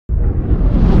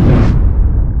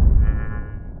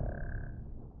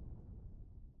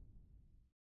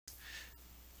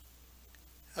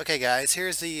Okay guys,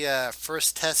 here's the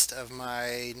first test of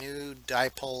my new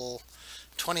dipole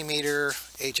 20 meter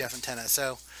HF antenna.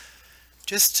 So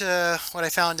just what I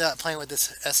found out playing with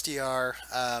this SDR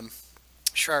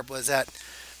Sharp was that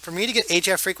for me to get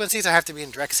HF frequencies I have to be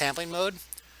in direct sampling mode,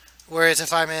 whereas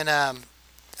if I'm in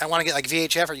I want to get like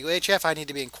VHF or UHF, I need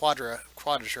to be in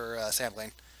quadrature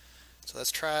sampling. So let's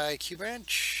try Q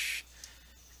branch,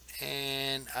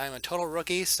 and I'm a total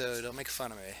rookie, so don't make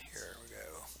fun of me. Here we go.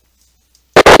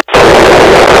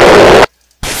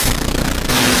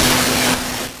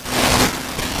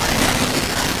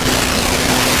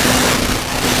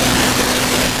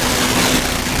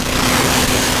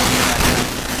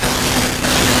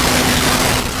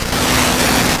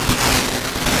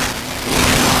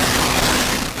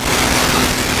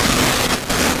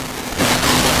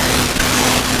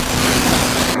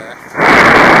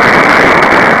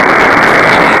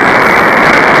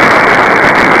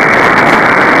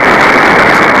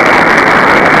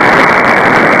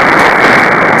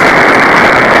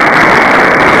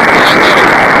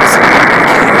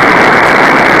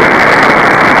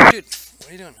 What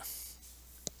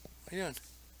are you doing?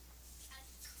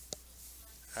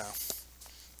 Oh.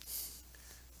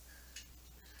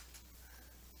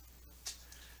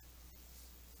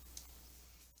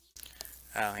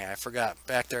 Oh yeah, I forgot.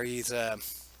 Back there he's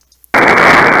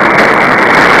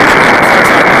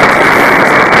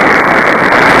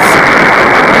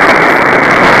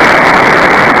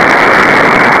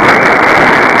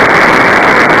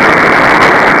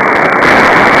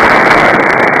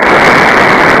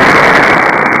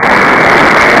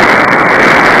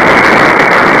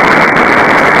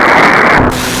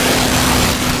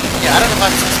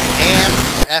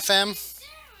FM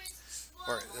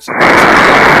or this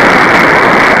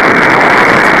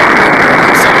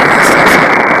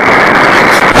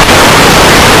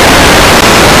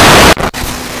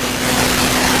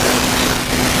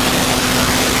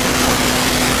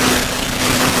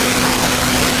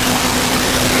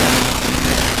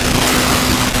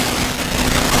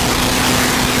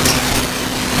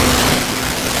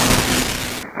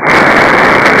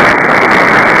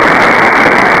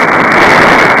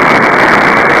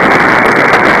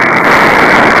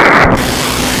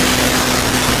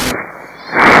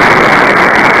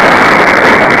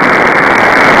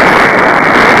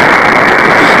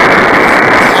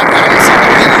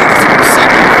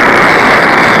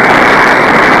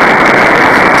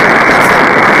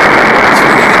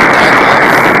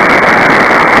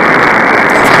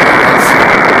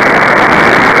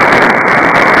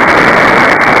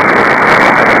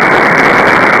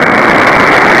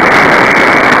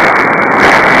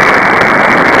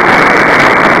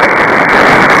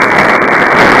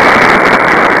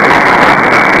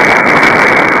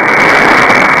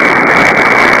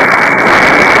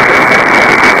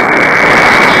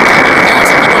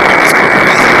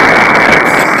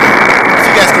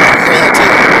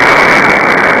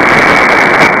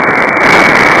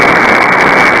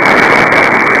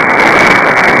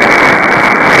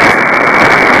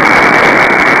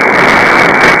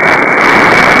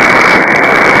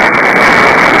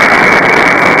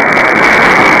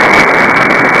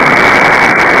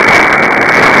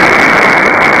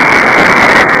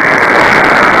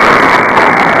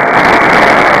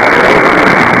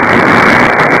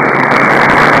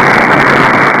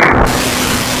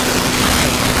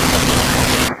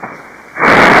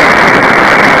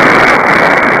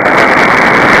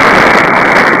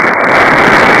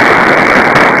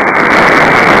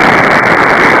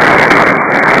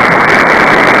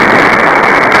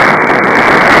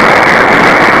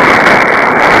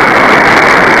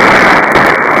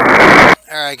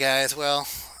Alright guys, well,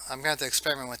 I'm going to have to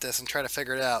experiment with this and try to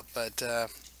figure it out, but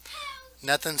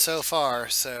nothing so far,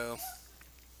 so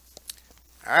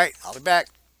alright, I'll be back.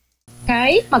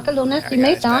 Cái mà cái lunacy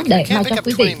map đó để mà cho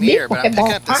quý vị biết một cái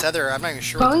ballpark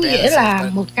có nghĩa là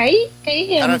một cái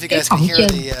phòng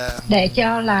trường để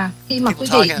cho là khi mà quý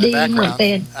vị đi mượn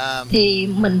tiền thì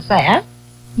mình sẽ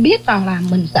biết rằng là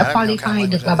mình sẽ qualify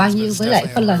được là bao nhiêu với lại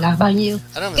phân lời là bao nhiêu,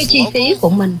 cái chi phí của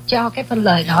mình cho cái phân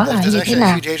lời đó là như thế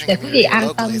nào để quý vị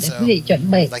an tâm, để quý vị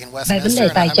chuẩn bị về vấn đề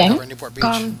tài chính.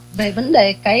 Còn về vấn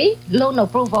đề cái loan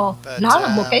approval, nó là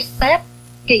một cái step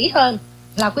kỹ hơn,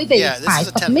 là quý vị phải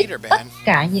submit tất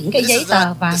cả những cái giấy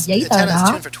tờ, và giấy tờ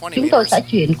đó chúng tôi sẽ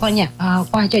chuyển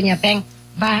qua cho nhà bank.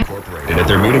 Và at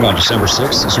their meeting on December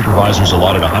 6th, the supervisors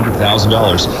allotted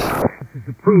 $100,000.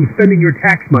 Approve spending your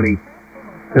tax money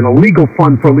in a legal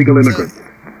fund for illegal immigrants.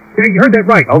 Yeah, you heard that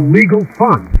right, a legal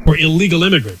fund. For illegal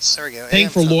immigrants, paying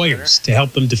for lawyers to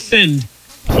help them defend.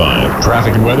 Fine.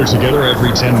 Traffic and weather together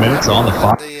every 10 minutes on the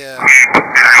 5.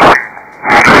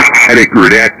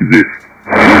 Adequate activists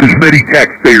There's many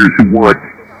taxpayers who want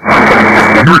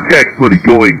your tax money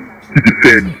going to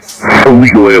defend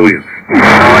illegal aliens.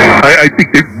 I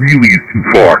think that really is too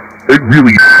far. It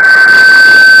really.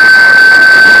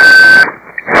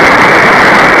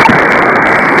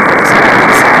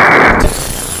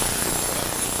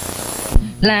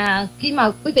 Là khi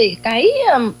mà quý vị cái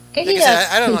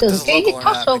thường thường cái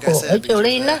talk show của Triều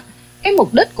Linh á, cái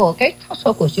mục đích của cái talk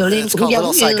show của Triều Linh cũng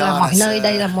giống như là mọi nơi,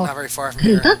 đây là một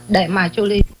hình thức để mà Triều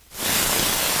Linh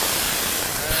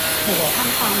của văn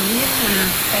phòng, nhưng mà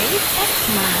cái cách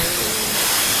mà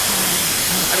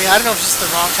I mean, I don't know if it's just the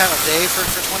wrong time of day for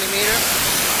 20 meter.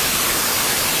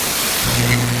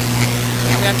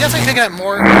 I mean, I'm definitely picking up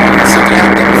more something I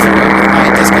haven't done before with my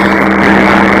disco.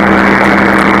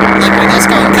 Like my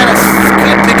disco kind of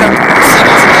could pick up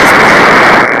signals in this.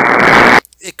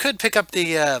 It could pick up the,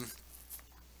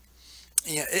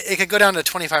 it could go down to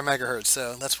 25 megahertz,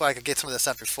 so that's why I could get some of this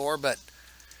stuff before, but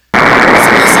some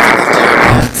of this stuff in these jam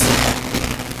bands.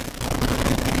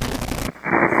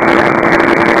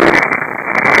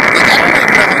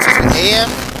 AM,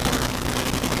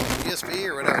 USB,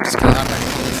 or whatever, just kind of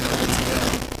automatically plays it.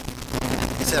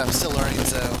 Like I said, I'm still learning,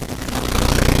 so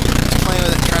just playing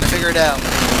with it, trying to figure it out.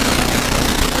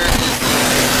 Where is the...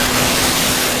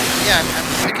 Yeah, I'm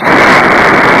picking it up.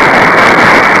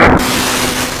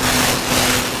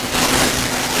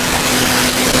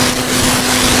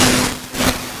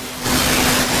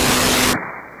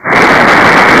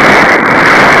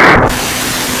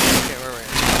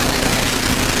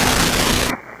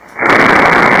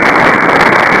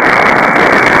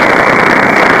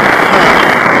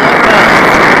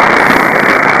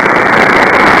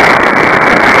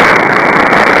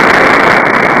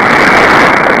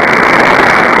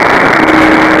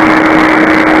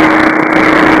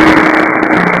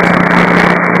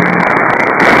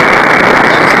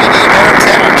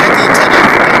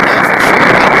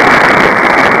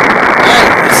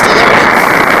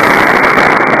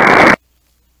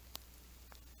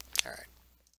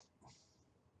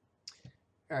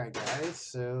 Alright guys,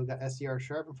 so got SDR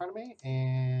sharp in front of me,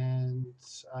 and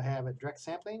I have a direct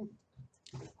sampling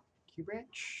Q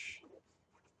branch.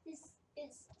 This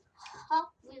is Hot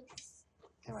Wheels.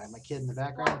 And I have my kid in the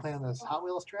background playing on this Hot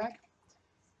Wheels track.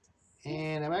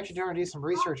 And I'm actually trying to do some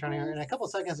research on here, and a couple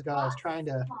of seconds ago I was trying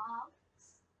to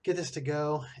get this to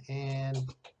go,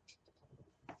 and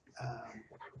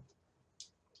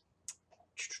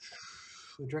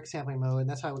with direct sampling mode, and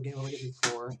that's how we get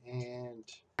before, and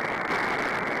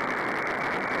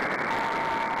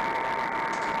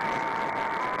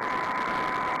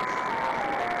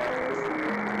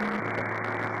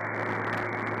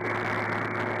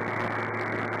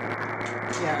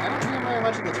yeah, I don't hear very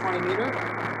much of the 20 meter.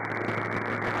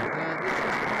 And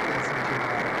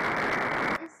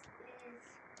This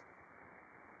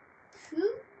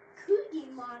is Cookie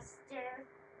Monster.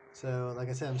 so, like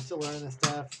I said, I'm still learning this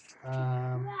stuff.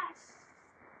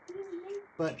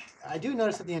 But I do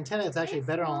notice that the antenna is actually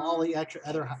better on all the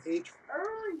other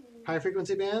high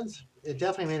frequency bands. It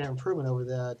definitely made an improvement over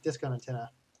the discount antenna.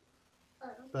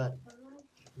 But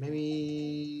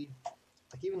maybe,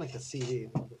 like even like the CD,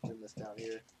 let me zoom this down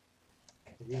here.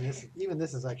 Even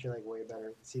this is actually like way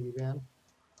better. The CD band,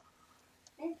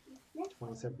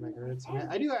 27 megahertz.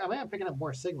 I mean, I am picking up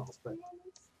more signals, but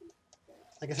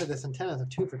like I said, this antenna is a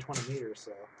 2 for 20 meters,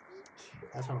 so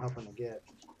that's what I'm hoping to get.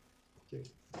 Dude.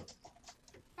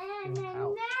 And the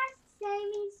next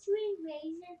saving sweet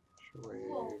razor.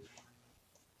 Shortwave.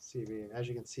 CB. As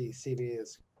you can see, CB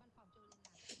is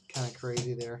kind of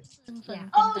crazy there.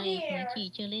 Oh dear.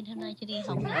 So I don't know if you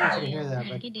can hear that,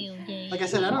 but like I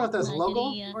said, I don't know if that's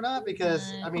local or not,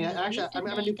 because I mean, actually, I'm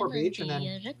in Newport Beach, and then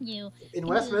in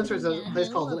Westminster there's a place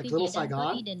called like Little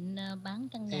Saigon,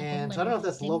 and so I don't know if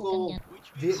that's local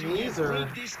Vietnamese or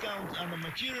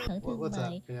what's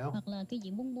up, you know.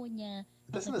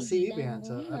 This is the CB band,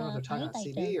 so I don't know if they're talking about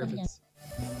CB or if it's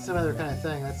some other kind of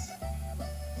thing. That's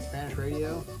Spanish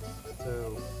radio,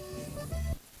 so.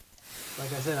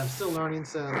 Like I said, I'm still learning,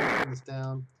 so let me turn this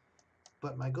down.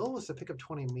 But my goal was to pick up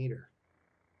 20 meter.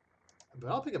 But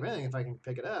I'll pick up anything if I can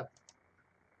pick it up.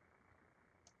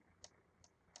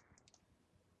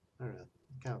 I don't know.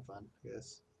 Kind of fun, I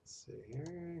guess. Let's see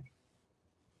here.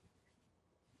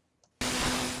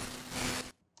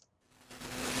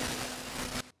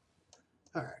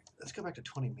 Alright, let's go back to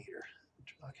 20 meter.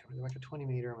 Okay, we're going to go back to 20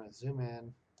 meter. I'm going to zoom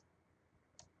in.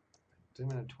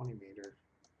 Zoom in at 20 meter.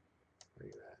 Where are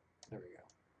you at? There we go.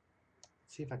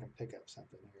 Let's see if I can pick up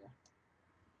something here.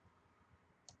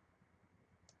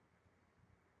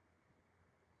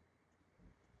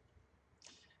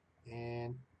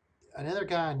 And another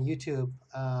guy on YouTube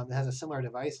that has a similar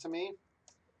device to me,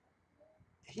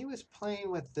 he was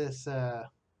playing with this,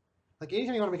 like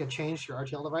anytime you want to make a change to your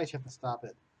RTL device, you have to stop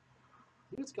it.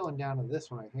 He was going down to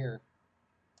this one right here.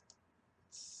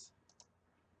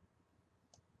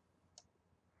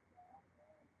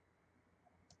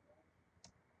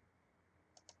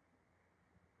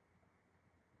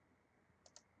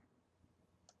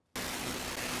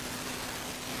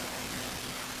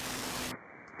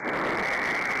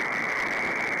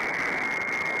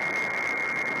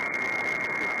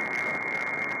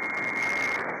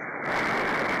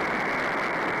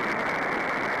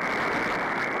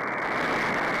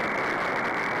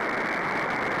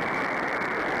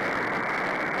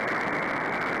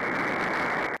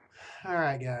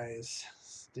 Alright guys,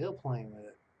 still playing with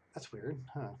it. That's weird,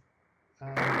 huh?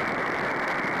 Nah,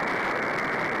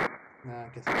 I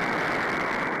guess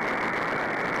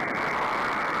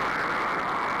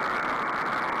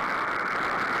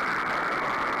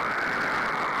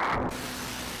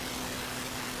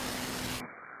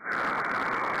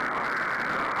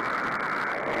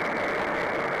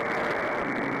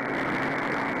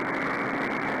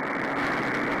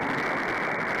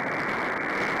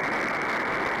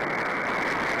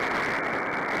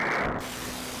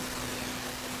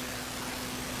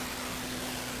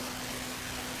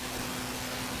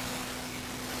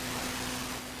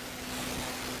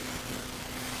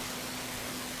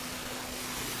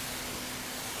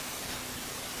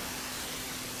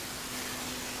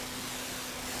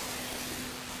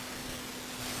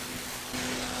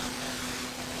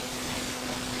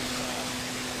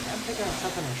I'm thinking of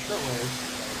something in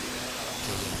shortwave.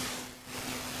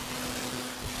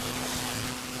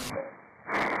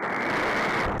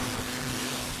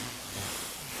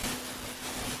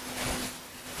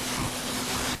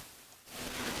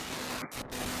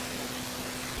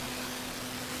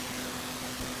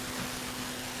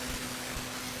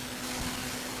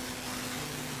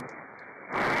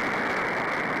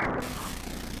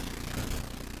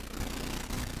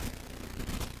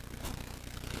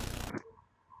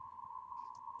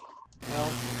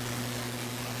 Well,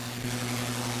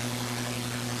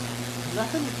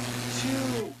 nothing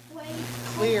too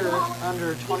clear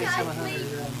under 2700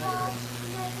 megahertz.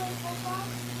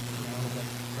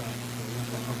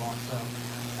 So,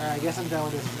 alright, I guess I'm done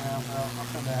with this now, so I'll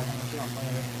come back and let you on play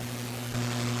it.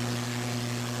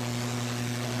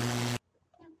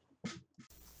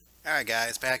 Alright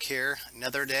guys, back here,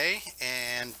 another day,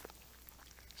 and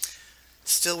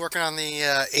still working on the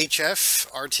HF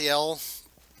RTL.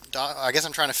 I guess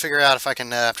I'm trying to figure out if I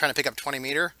can, I'm trying to pick up 20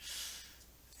 meter.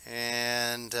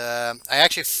 And I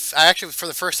actually, for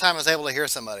the first time, I was able to hear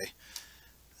somebody.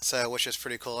 So, which is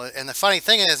pretty cool. And the funny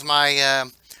thing is,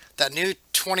 my that new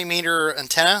 20 meter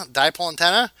antenna, dipole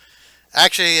antenna,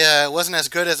 actually wasn't as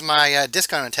good as my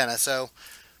discount antenna. So,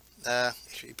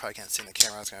 you probably can't see in the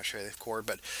camera. I was going to show you the cord,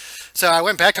 but so I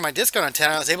went back to my discount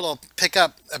antenna. I was able to pick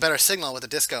up a better signal with the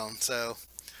discount. So,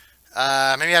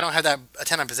 maybe I don't have that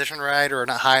antenna positioned right, or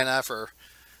not high enough, or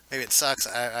maybe it sucks.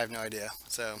 I have no idea.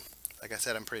 So, like I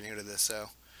said, I'm pretty new to this. So.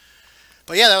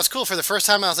 But yeah, that was cool. For the first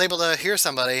time, I was able to hear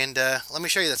somebody, and let me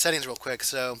show you the settings real quick.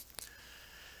 So,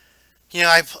 you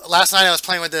know, last night I was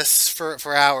playing with this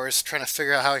for hours, trying to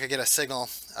figure out how I could get a signal.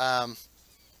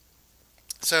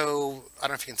 So, I don't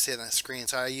know if you can see it on the screen.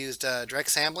 So, I used direct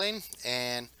sampling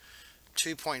and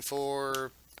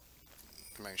 2.4,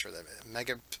 I'm making sure that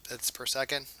megabits per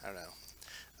second. I don't know.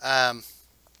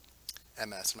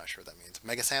 MS, I'm not sure what that means.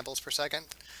 Megasamples per second.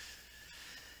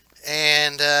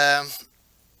 And that's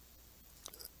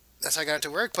how I got it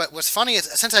to work. But what's funny is,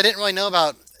 since I didn't really know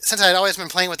about, since I'd always been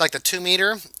playing with like the 2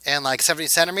 meter and like 70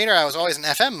 centimeter, I was always in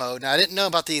FM mode. Now I didn't know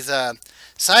about these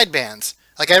sidebands.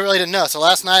 Like I really didn't know. So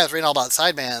last night I was reading all about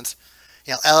sidebands,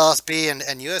 you know, LSB and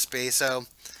USB. So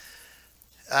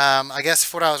I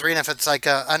guess what I was reading, if it's like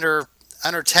under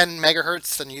 10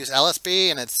 megahertz, then use LSB,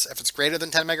 and if it's greater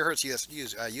than 10 megahertz, use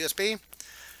USB.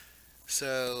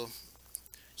 So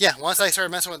yeah, once I started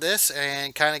messing with this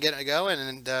and kind of getting it going,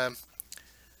 and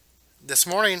this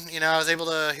morning, you know, I was able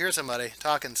to hear somebody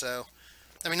talking. So,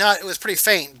 I mean, it was pretty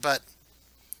faint, but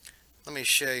let me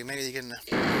show you. Maybe you can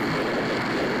turn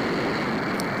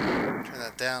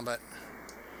that down, but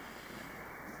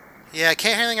yeah, I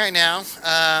can't hear anything right now.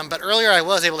 But earlier I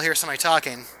was able to hear somebody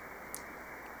talking.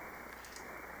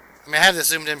 I mean, I have this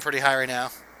zoomed in pretty high right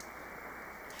now.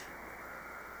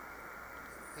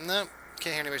 Nope,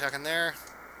 can't hear anybody talking there.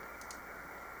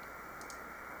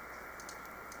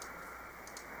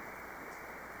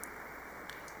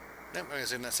 Nope, I'm going to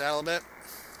zoom this out a little bit.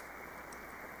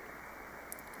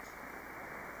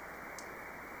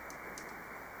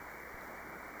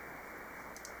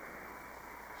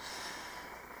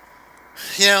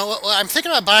 You know, well, I'm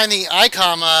thinking about buying the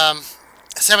ICOM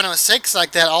 706,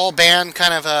 like that all-band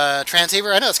kind of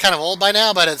transceiver. I know it's kind of old by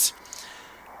now, but it's.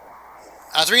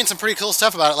 I was reading some pretty cool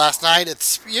stuff about it last night.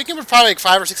 You can probably like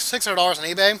 $500 or $600 on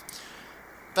eBay,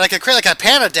 but I could create like a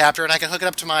pan adapter and I can hook it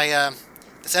up to my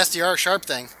this SDR Sharp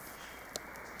thing.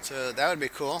 So that would be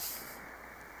cool.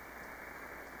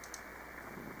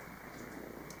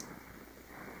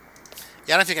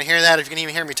 Yeah, I don't know if you can hear that, if you can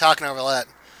even hear me talking over that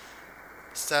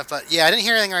stuff. But yeah, I didn't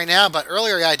hear anything right now, but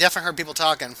earlier, yeah, I definitely heard people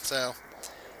talking. So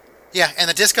yeah, and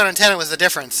the discount antenna was the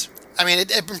difference. I mean,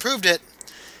 it improved it,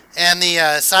 and the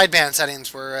sideband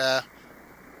settings were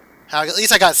how at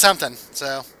least I got something.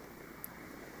 So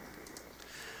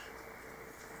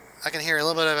I can hear a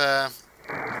little bit of a.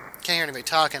 Can't hear anybody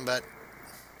talking, but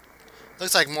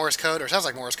looks like Morse code, or sounds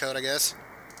like Morse code, I guess.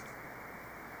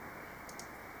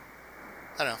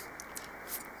 I don't know.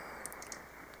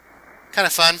 Kind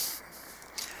of fun.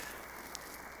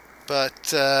 But,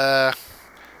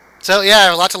 so yeah, I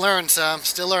have a lot to learn, so I'm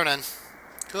still learning.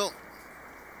 Cool.